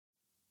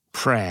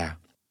Prayer.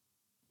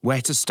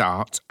 Where to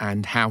start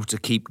and how to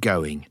keep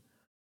going.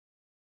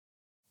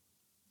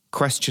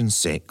 Question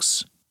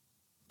 6.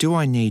 Do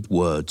I need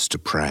words to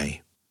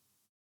pray?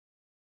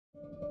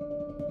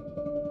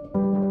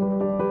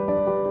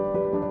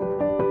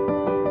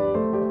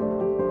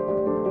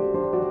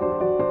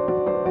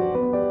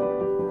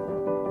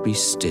 Be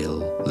still,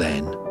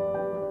 then,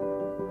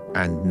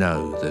 and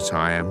know that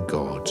I am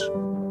God.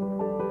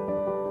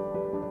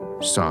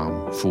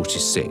 Psalm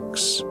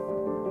 46,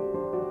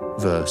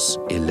 verse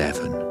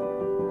 11.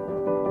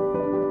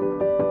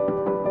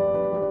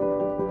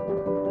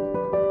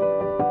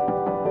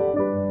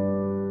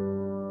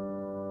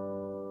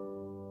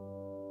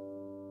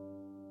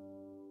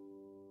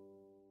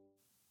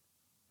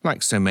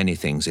 Like so many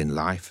things in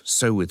life,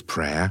 so with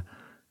prayer,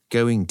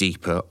 going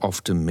deeper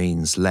often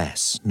means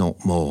less,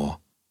 not more.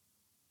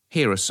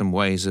 Here are some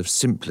ways of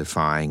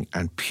simplifying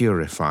and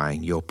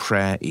purifying your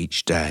prayer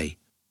each day.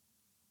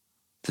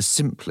 The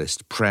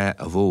simplest prayer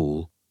of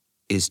all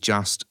is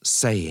just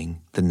saying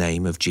the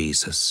name of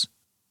Jesus.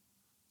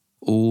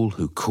 All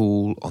who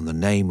call on the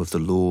name of the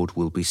Lord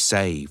will be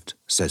saved,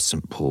 says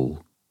St.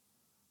 Paul.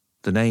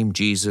 The name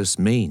Jesus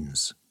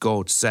means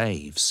God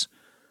saves.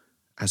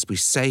 As we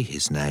say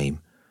his name,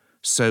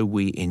 so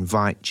we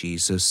invite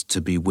Jesus to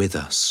be with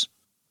us.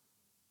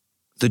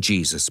 The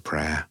Jesus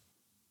Prayer.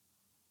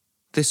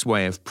 This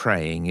way of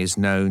praying is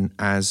known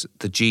as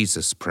the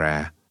Jesus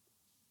Prayer.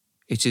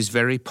 It is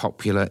very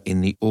popular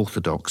in the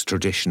Orthodox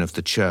tradition of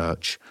the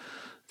Church.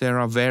 There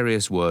are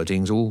various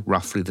wordings, all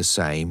roughly the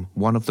same.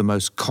 One of the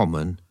most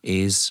common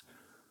is,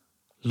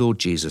 Lord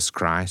Jesus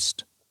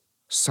Christ,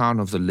 Son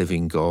of the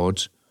living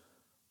God,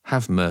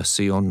 have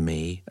mercy on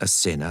me, a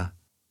sinner.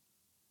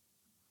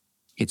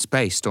 It's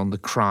based on the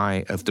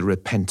cry of the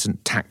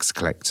repentant tax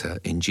collector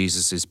in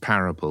Jesus'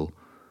 parable,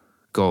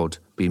 God,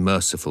 be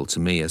merciful to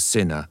me, a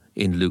sinner,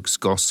 in Luke's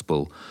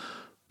Gospel,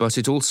 but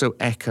it also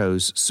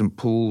echoes St.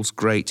 Paul's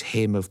great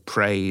hymn of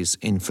praise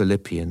in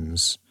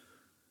Philippians.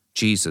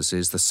 Jesus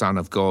is the Son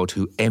of God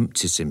who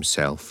empties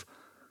himself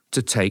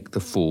to take the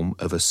form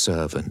of a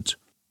servant.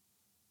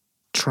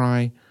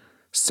 Try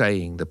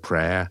saying the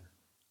prayer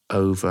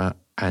over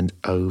and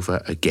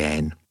over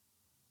again.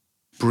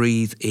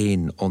 Breathe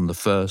in on the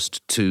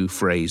first two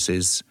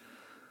phrases,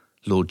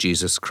 Lord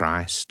Jesus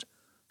Christ,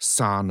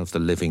 Son of the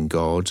living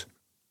God,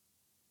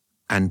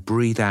 and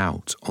breathe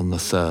out on the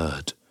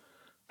third,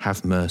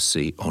 have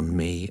mercy on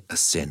me, a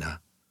sinner.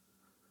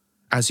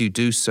 As you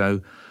do so,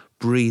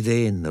 breathe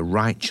in the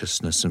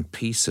righteousness and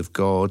peace of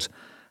God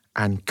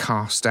and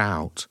cast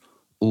out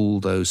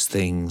all those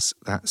things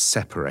that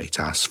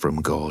separate us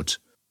from God.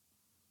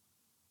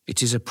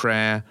 It is a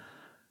prayer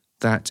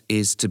that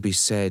is to be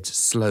said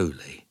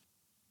slowly.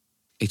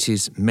 It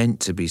is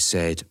meant to be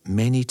said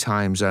many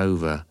times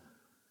over.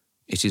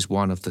 It is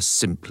one of the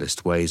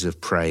simplest ways of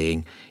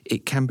praying.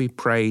 It can be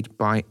prayed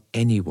by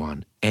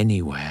anyone,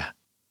 anywhere.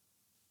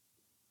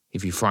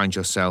 If you find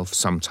yourself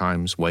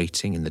sometimes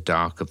waiting in the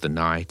dark of the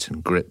night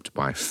and gripped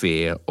by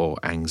fear or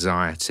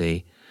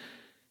anxiety,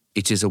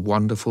 it is a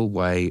wonderful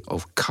way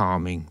of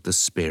calming the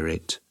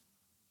spirit.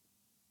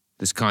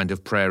 This kind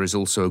of prayer is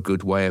also a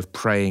good way of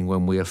praying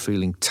when we are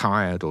feeling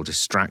tired or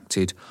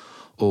distracted,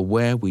 or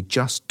where we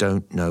just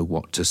don't know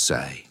what to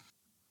say.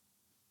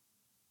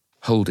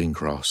 Holding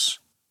cross.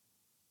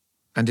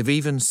 And if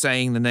even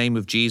saying the name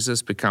of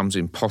Jesus becomes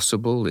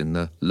impossible in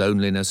the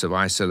loneliness of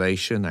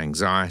isolation,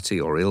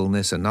 anxiety, or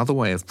illness, another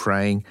way of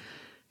praying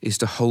is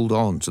to hold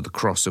on to the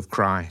cross of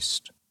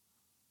Christ.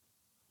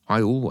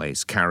 I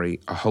always carry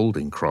a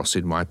holding cross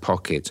in my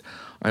pocket.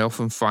 I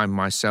often find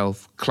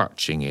myself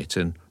clutching it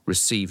and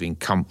receiving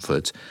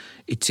comfort.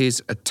 It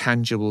is a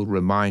tangible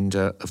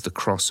reminder of the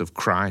cross of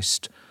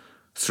Christ,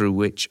 through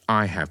which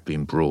I have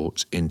been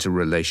brought into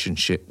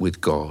relationship with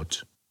God.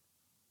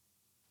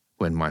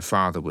 When my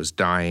father was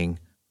dying,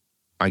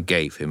 I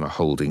gave him a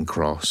holding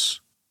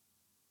cross.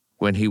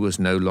 When he was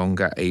no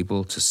longer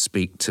able to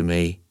speak to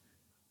me,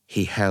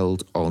 he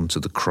held on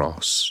to the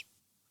cross.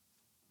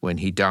 When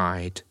he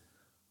died,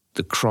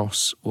 the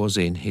cross was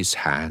in his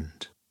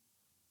hand.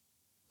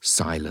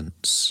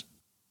 Silence.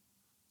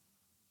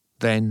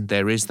 Then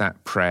there is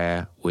that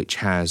prayer which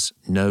has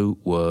no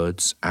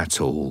words at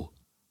all.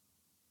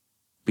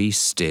 Be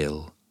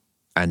still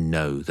and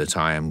know that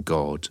I am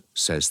God,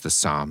 says the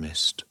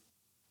psalmist.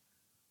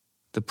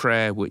 The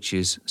prayer which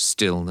is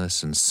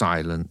stillness and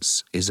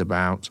silence is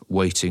about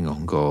waiting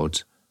on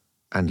God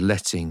and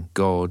letting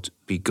God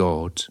be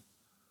God.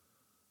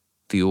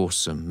 The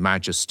awesome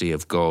majesty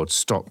of God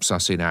stops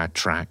us in our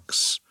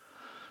tracks,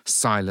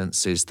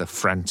 silences the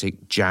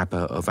frantic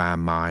jabber of our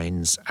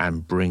minds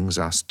and brings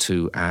us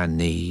to our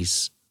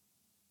knees.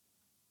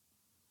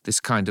 This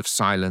kind of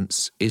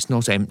silence is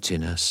not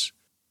emptiness.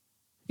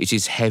 It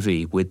is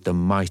heavy with the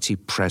mighty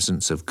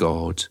presence of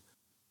God.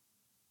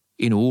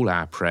 In all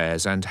our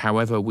prayers, and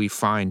however we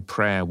find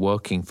prayer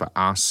working for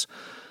us,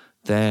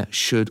 there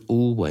should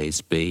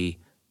always be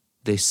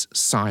this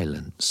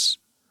silence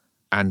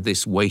and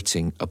this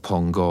waiting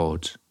upon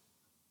God.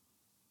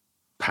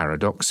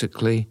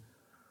 Paradoxically,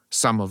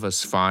 Some of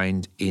us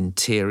find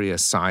interior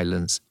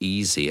silence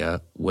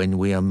easier when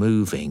we are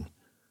moving,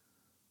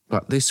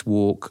 but this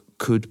walk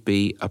could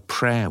be a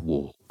prayer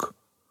walk.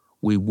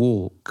 We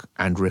walk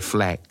and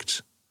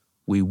reflect.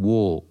 We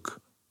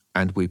walk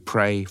and we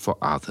pray for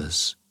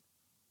others.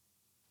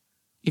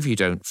 If you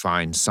don't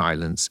find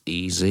silence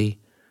easy,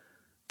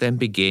 then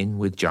begin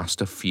with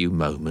just a few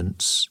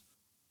moments.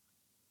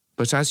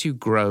 But as you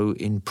grow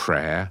in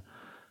prayer,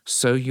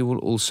 so you will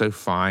also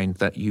find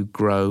that you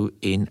grow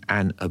in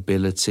an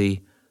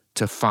ability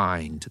to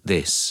find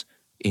this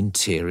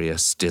interior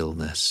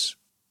stillness.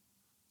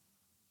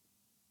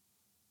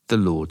 The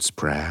Lord's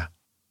Prayer.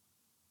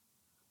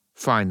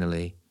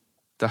 Finally,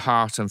 the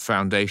heart and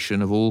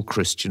foundation of all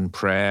Christian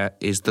prayer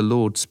is the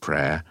Lord's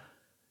Prayer.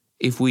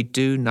 If we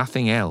do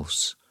nothing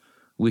else,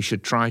 we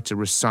should try to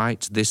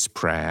recite this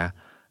prayer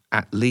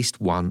at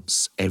least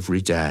once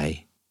every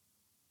day.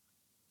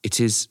 It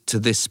is to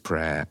this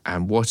prayer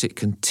and what it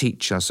can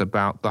teach us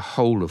about the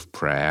whole of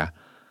prayer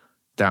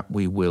that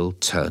we will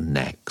turn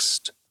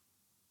next.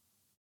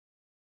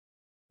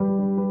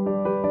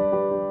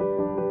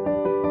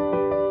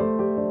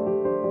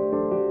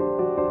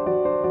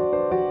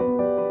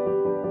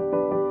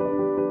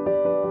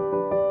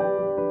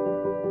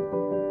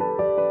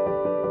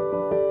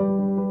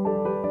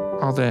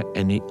 Are there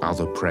any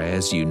other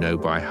prayers you know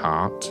by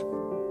heart?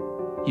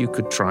 You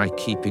could try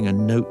keeping a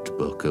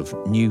notebook of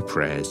new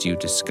prayers you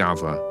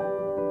discover.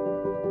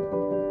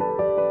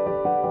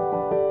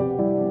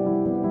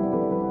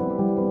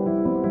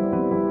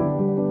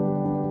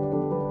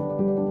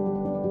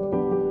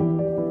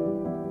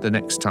 The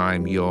next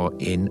time you're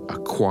in a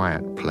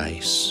quiet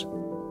place,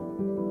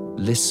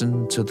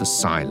 listen to the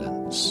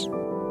silence.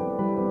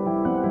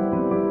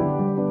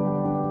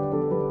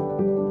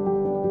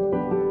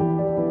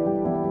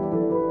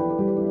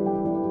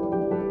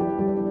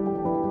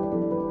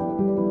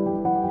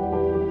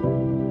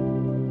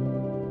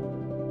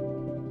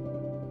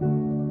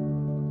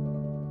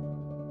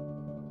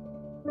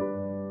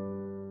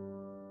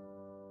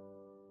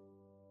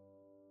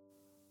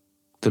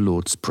 The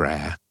Lord's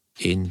Prayer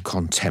in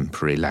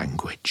contemporary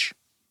language.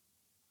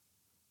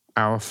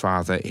 Our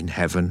Father in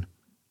heaven,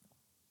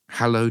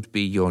 hallowed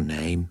be your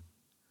name.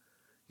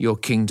 Your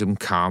kingdom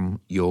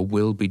come, your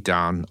will be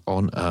done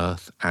on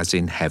earth as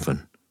in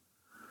heaven.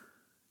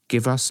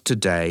 Give us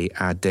today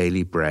our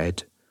daily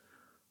bread.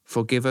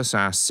 Forgive us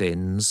our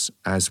sins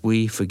as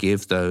we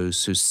forgive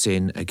those who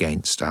sin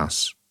against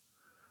us.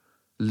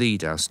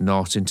 Lead us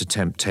not into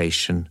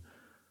temptation,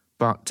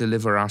 but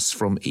deliver us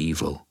from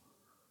evil.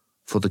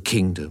 For the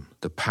kingdom,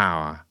 the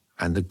power,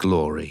 and the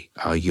glory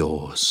are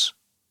yours,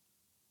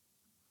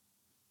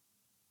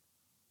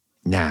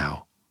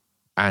 now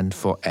and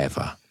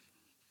forever.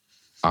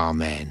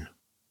 Amen.